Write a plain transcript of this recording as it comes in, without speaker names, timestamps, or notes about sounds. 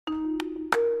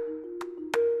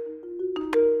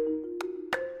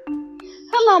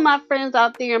Hello, my friends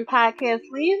out there in podcast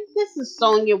land. This is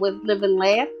Sonia with Live and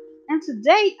Laugh, and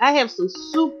today I have some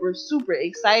super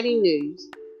exciting news.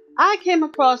 I came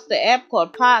across the app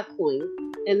called Podcoin,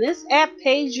 and this app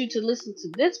pays you to listen to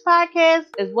this podcast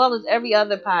as well as every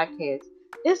other podcast.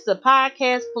 It's the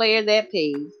podcast player that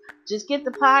pays. Just get the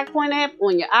Podcoin app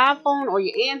on your iPhone or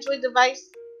your Android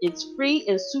device. It's free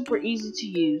and super easy to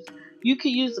use. You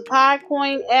can use the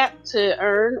Podcoin app to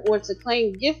earn or to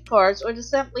claim gift cards or to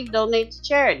simply donate to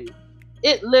charity.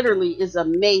 It literally is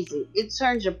amazing. It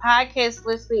turns your podcast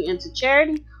listening into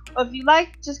charity, or if you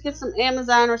like, just get some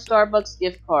Amazon or Starbucks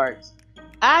gift cards.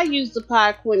 I use the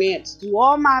Podcoin app to do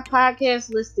all my podcast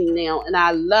listening now, and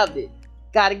I love it.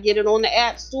 Gotta get it on the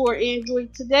App Store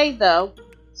Android today, though.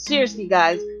 Seriously,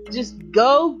 guys, just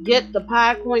go get the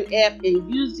Podcoin app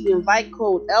and use the invite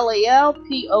code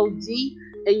LALPOD,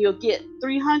 and you'll get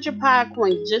 300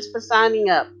 Podcoins just for signing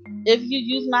up. If you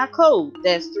use my code,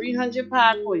 that's 300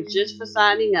 Podcoins just for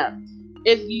signing up.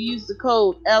 If you use the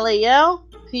code LALPOD.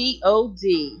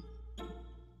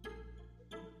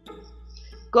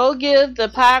 Go give the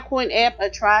Podcoin app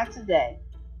a try today.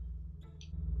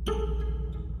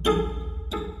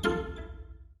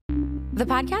 The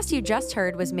podcast you just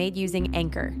heard was made using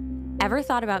Anchor. Ever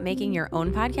thought about making your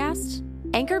own podcast?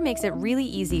 Anchor makes it really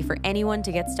easy for anyone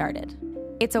to get started.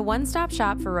 It's a one-stop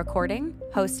shop for recording,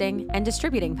 hosting, and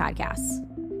distributing podcasts.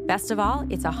 Best of all,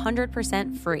 it's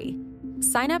 100% free.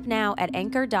 Sign up now at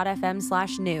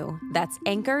anchor.fm/new. That's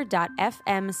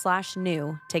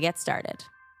anchor.fm/new to get started.